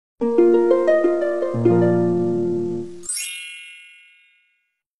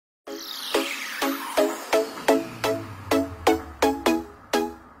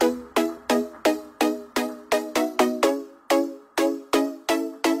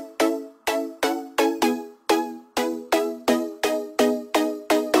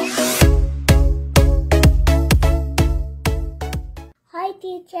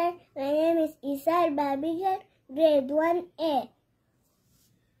teacher. My name is Isar Babigar, grade 1A.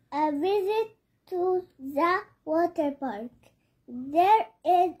 A visit to the water park. There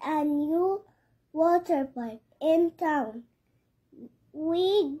is a new water park in town.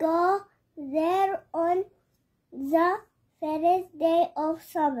 We go there on the first day of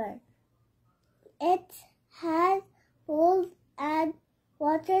summer. It has pools and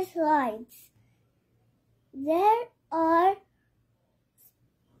water slides. There are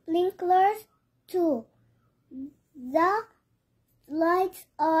sprinklers too. The slides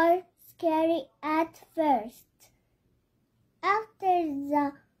are scary at first. After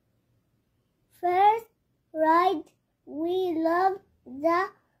the first ride, we love the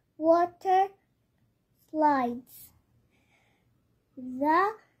water slides.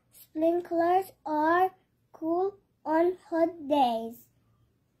 The sprinklers are cool on hot days.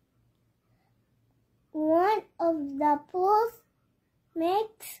 One of the pools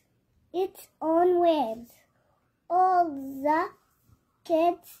makes its own waves. All the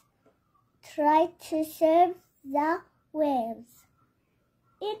kids try to surf the waves.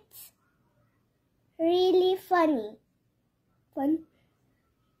 It's really fun.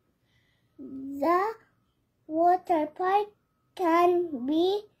 The water park can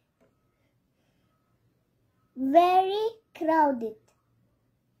be very crowded.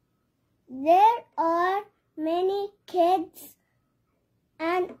 There are many kids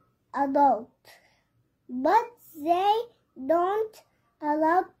and adults, but they don't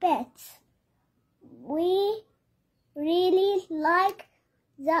allow pets. We really like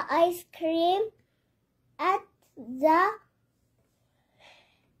the ice cream at the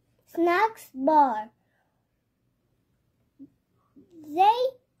snacks bar. They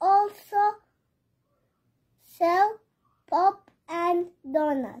also sell pop and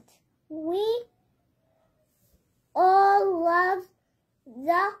donuts. We all love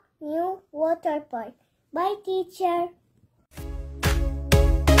the new water park. Bye, teacher.